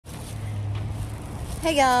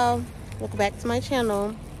Hey y'all, welcome back to my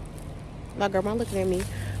channel. My grandma looking at me,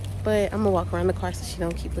 but I'm gonna walk around the car so she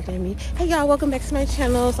don't keep looking at me. Hey y'all, welcome back to my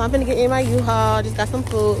channel. So I'm gonna get in my U-Haul. Just got some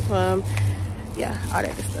food from, yeah, all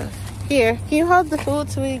that good stuff. Here, can you hold the food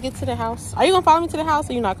till we get to the house? Are you gonna follow me to the house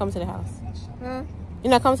or you not coming to the house? Huh? You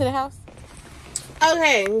not coming to the house?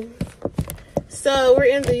 Okay, so we're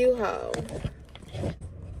in the U-Haul.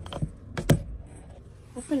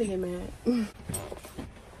 I'm finna get mad.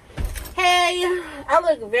 Hey, I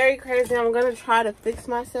look very crazy. I'm gonna try to fix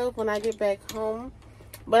myself when I get back home,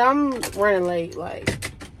 but I'm running late. Like,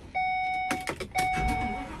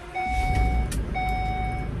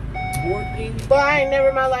 but I ain't never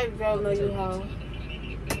in my life drove no U-Haul.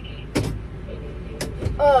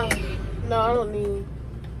 No, I don't need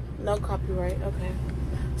no copyright. Okay,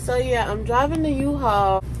 so yeah, I'm driving the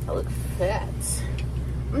U-Haul. I look fat.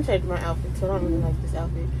 I'm gonna change my outfit too. I don't really like this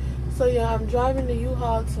outfit. So yeah, I'm driving the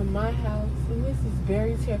U-Haul to my house, and this is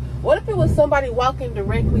very terrible. What if it was somebody walking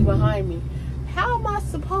directly behind me? How am I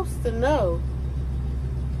supposed to know?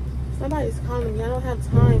 Somebody's calling me. I don't have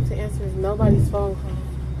time to answer nobody's phone call.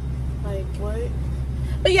 Like, what?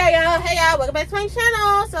 But yeah, y'all. Hey, y'all. Welcome back to my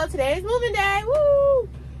channel. So today is moving day. Woo!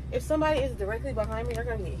 If somebody is directly behind me, they're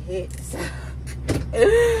gonna get hit.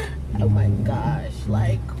 Oh my gosh.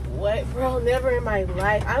 Like, what? Bro, never in my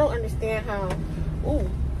life. I don't understand how... Ooh.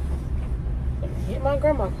 Hit my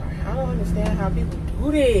grandma car. I don't understand how people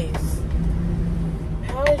do this.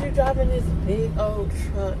 How is you driving this big old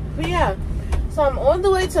truck? But yeah, so I'm on the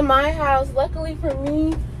way to my house. Luckily for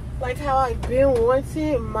me, like how I've been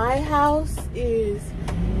wanting, my house is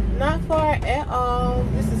not far at all.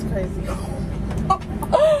 This is crazy.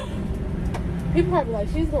 People probably like,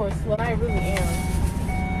 she's going slow. I really am.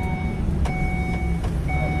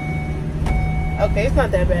 Okay, it's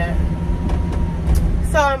not that bad.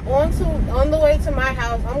 So I'm on the way to my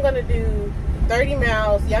house. I'm gonna do 30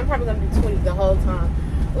 miles. Yeah, I'm probably gonna do 20 the whole time.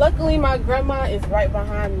 Luckily, my grandma is right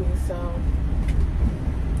behind me. So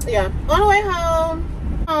yeah, on the way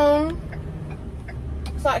home,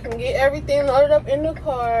 so I can get everything loaded up in the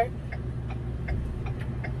car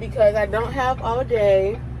because I don't have all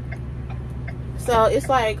day. So it's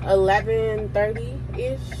like 11:30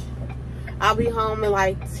 ish. I'll be home in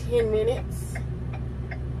like 10 minutes.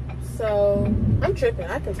 So I'm tripping.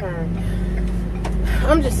 I can turn.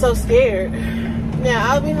 I'm just so scared.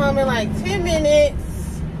 Now I'll be home in like 10 minutes.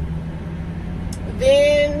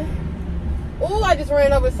 Then, ooh, I just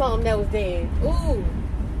ran over something that was dead. Ooh,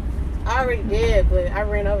 I already did, but I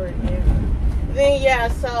ran over it again. Then yeah,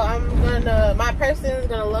 so my person's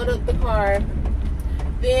gonna load up the car.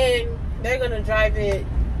 Then they're gonna drive it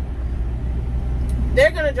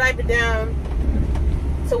down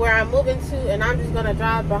to where I'm moving to, and I'm just gonna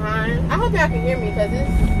drive behind. I hope y'all can hear me because it's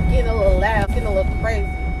getting a little loud, getting a little crazy.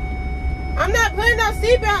 I'm not putting no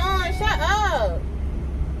seatbelt on. Shut up.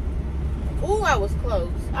 Ooh, I was close.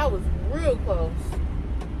 I was real close.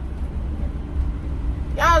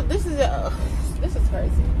 Y'all, this is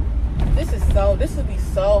crazy. This would be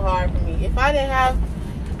so hard for me. If I didn't have,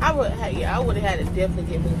 I would have had to definitely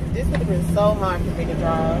get moving. This would have been so hard for me to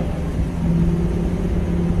drive.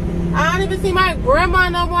 I don't even see my grandma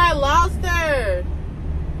no more. I lost her.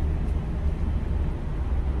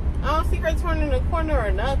 I don't see her turning the corner or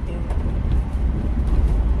nothing.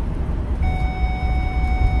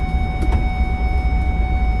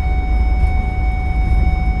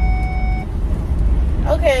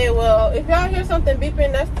 Okay, well, if y'all hear something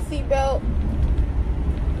beeping, that's the seatbelt.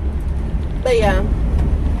 But yeah,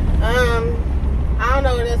 I don't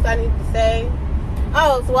know what else I need to say.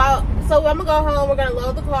 Oh, so I'm gonna go home. We're gonna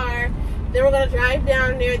load the car. Then we're gonna drive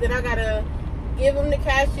down there. Then I gotta give them the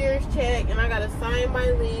cashier's check, and I gotta sign my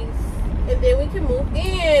lease, and then we can move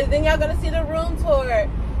in. Then y'all gonna see the room tour.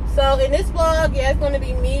 So in this vlog, yeah, it's gonna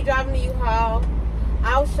be me driving the U-Haul.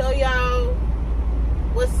 I'll show y'all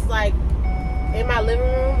what's like in my living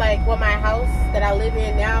room, like what my house that I live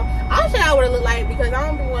in now. I'll show y'all what it look like because I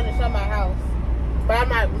don't be wanting to show my house, but I'm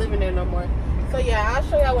not living there no more. So yeah, I'll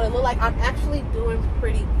show y'all what it look like. I'm actually doing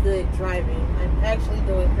pretty good driving. I'm actually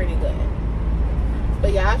doing pretty good.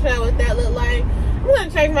 But yeah, I'll show y'all what that look like. I'm gonna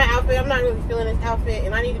change my outfit. I'm not really feeling this outfit,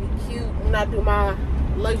 and I need to be cute when I do my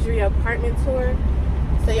luxury apartment tour.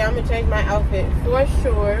 So yeah, I'm gonna change my outfit for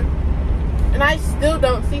sure. And I still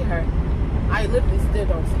don't see her. I literally still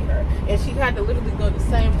don't see her. And she had to literally go the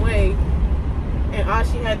same way, and all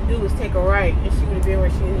she had to do was take a right, and she would have been where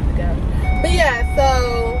she needed to go. But yeah,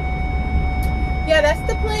 so yeah, that's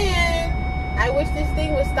the plan. I wish this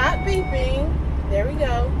thing would stop beeping. There we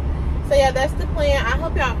go. So yeah, that's the plan. I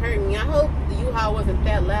hope y'all heard me. I hope the U-Haul wasn't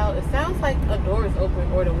that loud. It sounds like a door is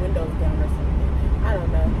open or the window's down or something. I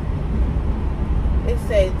don't know. It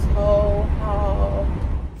say Toe Haul.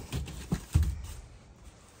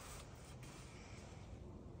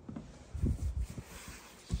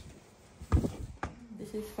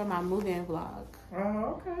 This is for my move-in vlog.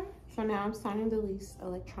 Oh, okay. So now I'm signing the lease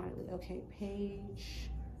electronically. Okay,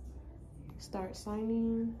 page. Start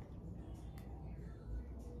signing.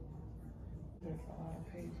 There's a lot of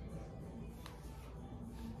pages.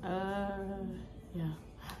 Yeah.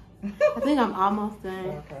 I think I'm almost done.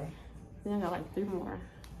 Okay. I think I got like 3 more.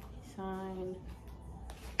 Sign.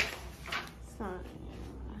 Sign.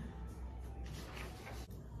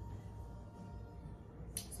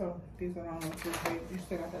 So these are all the 2 pages. You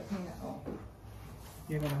still got that pen? Oh.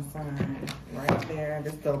 You're gonna sign right there.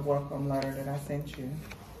 This is the welcome letter that I sent you.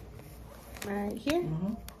 Right here?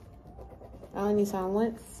 Mm-hmm. I only need to sign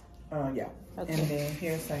once? Yeah. Okay. And then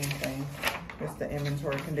here's same thing. It's the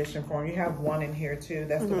inventory condition form. You have one in here too.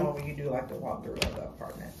 That's the one where you do like the walkthrough of the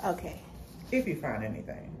apartment. Okay. If you find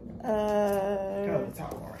anything. Go to the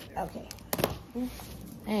top one right there. Okay.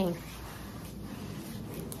 Dang.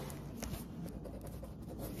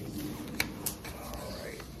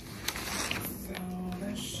 Alright. So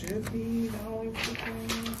that should be the only 2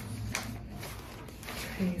 things.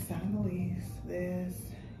 Okay, sign the lease. This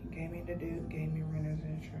gave me the due, gave me renter's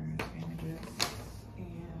insurance, images,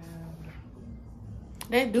 and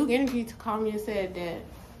That Duke Energy called me and said that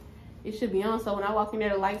it should be on. So when I walk in there,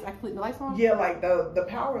 the lights, I click the lights on? yeah, like the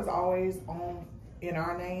power is always on in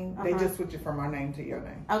our name. They just switch it from our name to your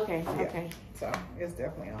name. Okay, Yeah. okay. So it's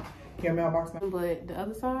definitely on. Your mailbox. But the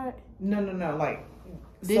other side? No. Like,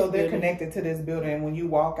 This so they're building. connected to this building. When you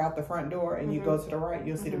walk out the front door and you go to the right,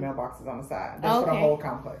 you'll see the mailboxes on the side. That's for the whole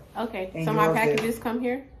complex. Okay. And So my yours packages come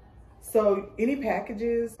here? So any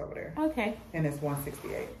packages over there. Okay. And it's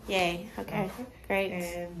 168. Yay. Okay. Great.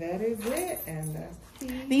 And that is it. And that's the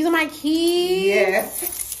key. These are my keys.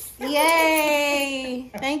 Yes.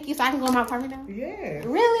 Yay. Thank you. So I can go in my apartment now? Yes.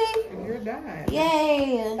 Really? You're done.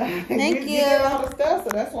 Yay. Thank you. You did all the stuff, so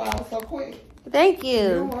that's why I was so quick. Thank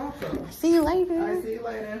You're you. welcome. See you later. All right, see you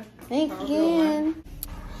later. Thank Have a you good one. again.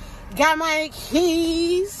 Got my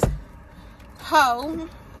keys home.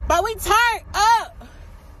 But we turned up.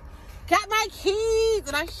 Got my keys.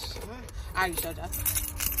 And I already showed y'all.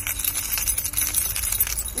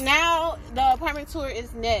 Now the apartment tour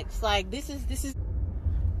is next. Like this is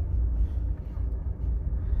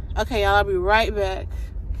okay, y'all, I'll be right back.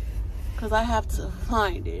 Cause I have to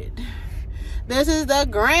find it. This is the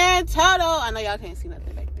grand total. I know y'all can't see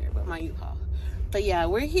nothing back there, but my Uhaul. But yeah,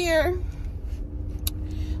 we're here.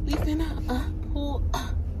 We finna pull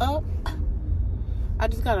up. I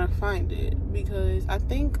just gotta find it because I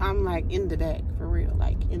think I'm like in the back for real,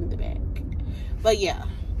 like in the back. But yeah,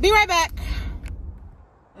 be right back.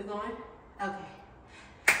 We're going?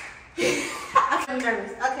 Okay. I'm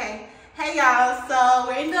nervous. Okay. Hey y'all, so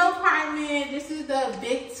we're in the apartment. This is the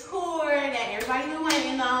big tour that everybody been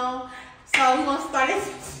waiting on. So we're gonna start at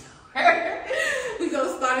the door. We're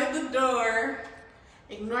gonna start at the door.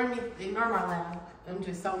 Ignore me, ignore my laugh. I'm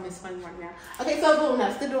just so funny right now. Okay, so boom,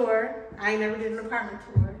 that's the door. I ain't never did an apartment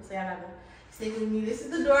tour, so y'all gotta stick with me. This is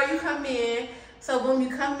the door you come in. So boom, you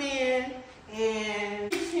come in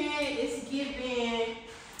and kitchen is giving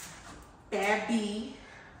bad B.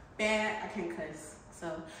 Bad, I can't cuss.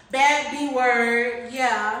 So bad B word,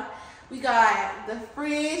 yeah. We got the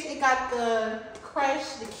fridge, it got the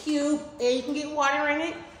crush, the cube, and you can get water in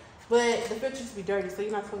it, but the filters be dirty, so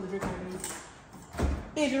you're not supposed to drink out of these.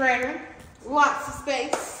 Refrigerator, lots of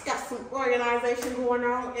space, got some organization going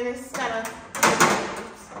on, and it's got a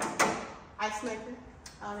ice maker,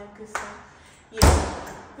 all that good stuff.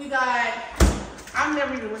 Yeah, we got, I've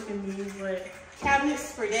never even looked in these, but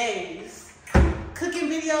cabinets for days. Cooking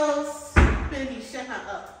videos, gonna be shutting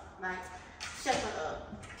up, like shutting up.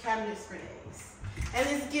 Cabinets for days. And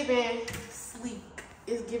it's giving sleek,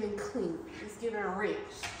 it's giving clean, it's giving rich,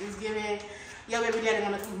 it's giving your baby daddy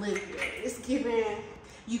wanna come live here, it's giving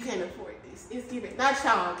you can afford this, it's giving, not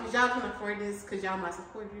y'all, because y'all can afford this because y'all my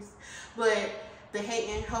supporters, but the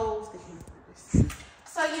hating hoes, they can't afford this.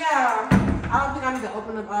 So yeah, I don't think I need to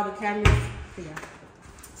open up all the cabinets. Yeah.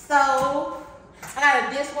 So I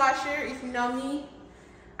got a dishwasher, if you know me.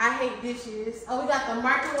 I hate dishes. Oh, we got the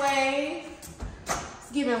microwave.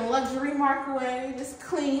 It's giving luxury microwave. It's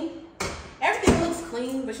clean. Everything looks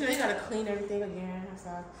clean, but you know you gotta clean everything again. So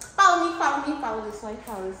follow me, follow this way,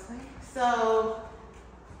 follow this way. So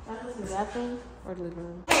that is the bathroom or the living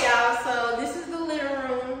room. Hey y'all, so this is the living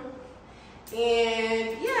room.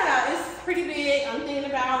 And yeah, it's pretty big. I'm thinking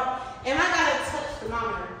about, am I gonna touch the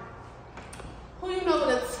thermometer? Who you know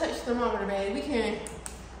what a touch thermometer, babe? We can,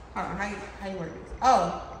 hold on, how you work this?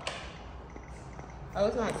 Oh, Oh,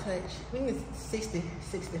 it's not touch. I think it's 60,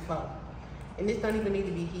 64. And this don't even need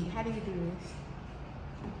to be heat. How do you do this?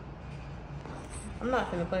 I'm not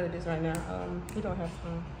gonna play with this right now. We don't have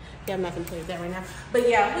time. Yeah, I'm not gonna play with that right now. But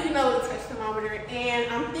yeah, who you know with a touch thermometer?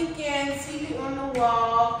 And I'm thinking TV on the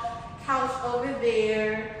wall, couch over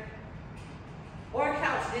there, or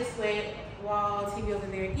couch this way, wall, TV over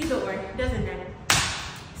there. Either or, doesn't matter.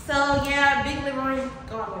 So yeah, big living room.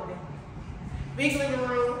 Go out with it. Big living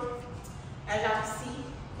room. As y'all see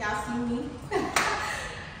me.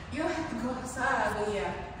 You don't have to go outside, but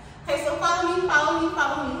yeah. Okay, so follow me, follow me,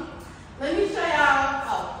 follow me. Let me show y'all.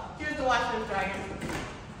 Oh, here's the washer and dryer.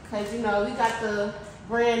 Cause you know we got the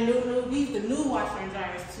brand new. These the new washer and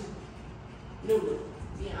dryers too. New.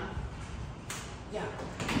 Yeah.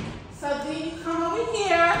 So then you come over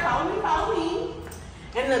here. Follow me.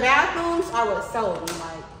 And the bathrooms are what sold me.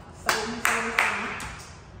 Like sold me.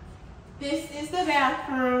 This is the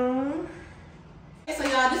bathroom. So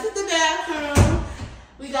y'all, this is the bathroom.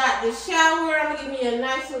 We got the shower. I'm gonna give me a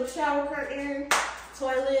nice little shower curtain,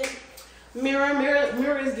 toilet, mirror.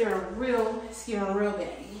 Mirror is getting real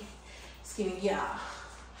baddie. Skin, yeah.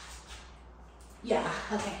 Yeah,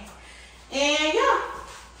 okay. And yeah,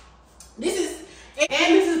 this is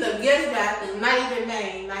the guest bathroom. Not even main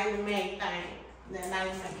thing. Not even main.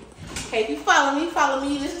 Okay, if you follow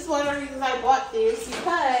me. This is one of the reasons I bought this,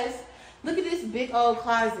 because look at this big old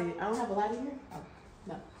closet. I don't have a light in here. Oh,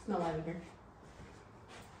 no, it's no light in here.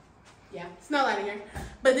 Yeah, it's no light in here.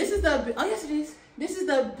 But this is the, oh yes it is. This is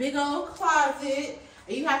the big old closet.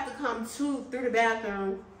 And you have to come through the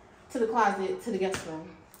bathroom to the closet to the guest room.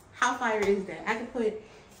 How fire is that? I can put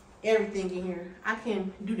everything in here. I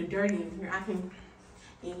can do the dirty in here. I can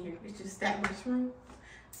in here. It's just that much room.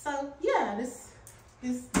 So yeah, this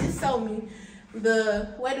sold me.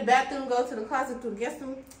 The way the bathroom goes to the closet to the guest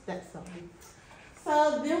room, that's sold me.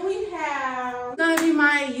 So then we have, gonna be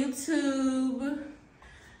my YouTube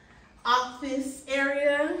office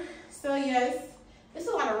area. So yes, it's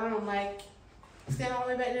a lot of room. Like, stand all the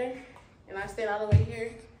way back there, and I stand all the way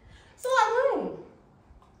here. It's a lot of room.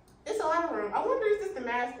 It's a lot of room. I wonder if this is the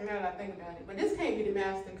master now that I think about it. But this can't be the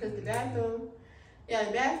master because the bathroom, yeah,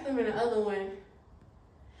 the bathroom and the other one,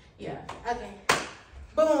 yeah, okay.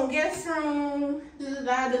 Boom, guest room,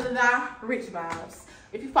 rich vibes.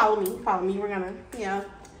 If you follow me, we're gonna, you know,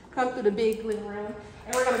 come through the big living room,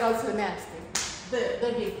 and we're gonna go to the master,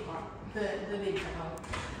 the big part, the big part.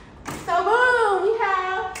 So boom, we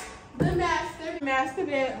have the master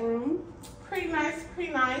bedroom. Pretty nice.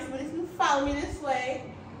 But if you follow me this way,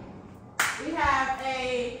 we have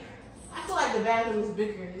I feel like the bathroom is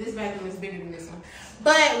bigger. This bathroom is bigger than this one.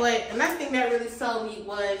 But another thing that really sold me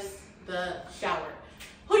was the shower.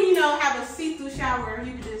 Who you know have a see-through shower?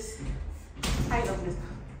 You can just tight open this.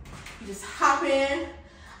 You just hop in,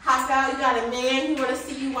 hop out. You got a man who wanna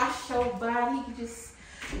see you wash your body. He can just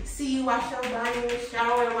see you wash your body in the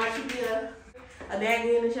shower and watch you be a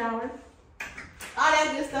baddie in the shower. All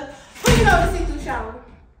that good stuff. Who you know the see-through shower?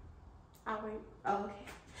 Oh wait. Oh, okay.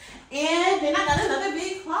 And then I got another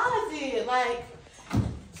big closet. Like,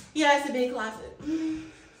 yeah, it's a big closet.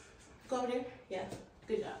 Go over there. Yeah,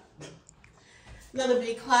 good job. Another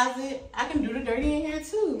big closet. I can do the dirty in here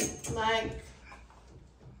too. Like,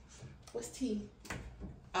 what's tea?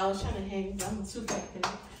 I was trying to hang, but I'm too fat.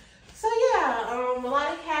 So yeah, a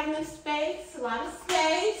lot of cabinet space, a lot of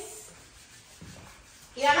space.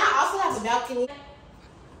 Yeah, and I also have a balcony.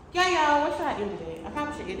 Yeah, y'all, what should I end today? I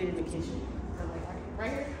probably should end it in the kitchen. Right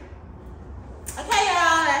here. Okay,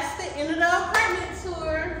 y'all, that's the end of the apartment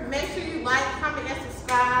tour. Make sure you like, comment, and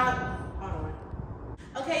subscribe. Hold on.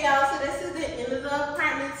 Okay, y'all, so this is the end of the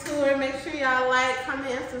apartment tour. Make sure y'all like, comment,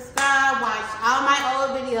 and subscribe. Watch all my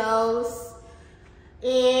old videos.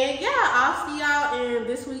 And yeah, I'll see y'all in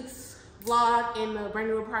this week's vlog in the brand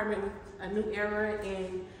new apartment with a new era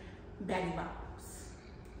and baddie vibe.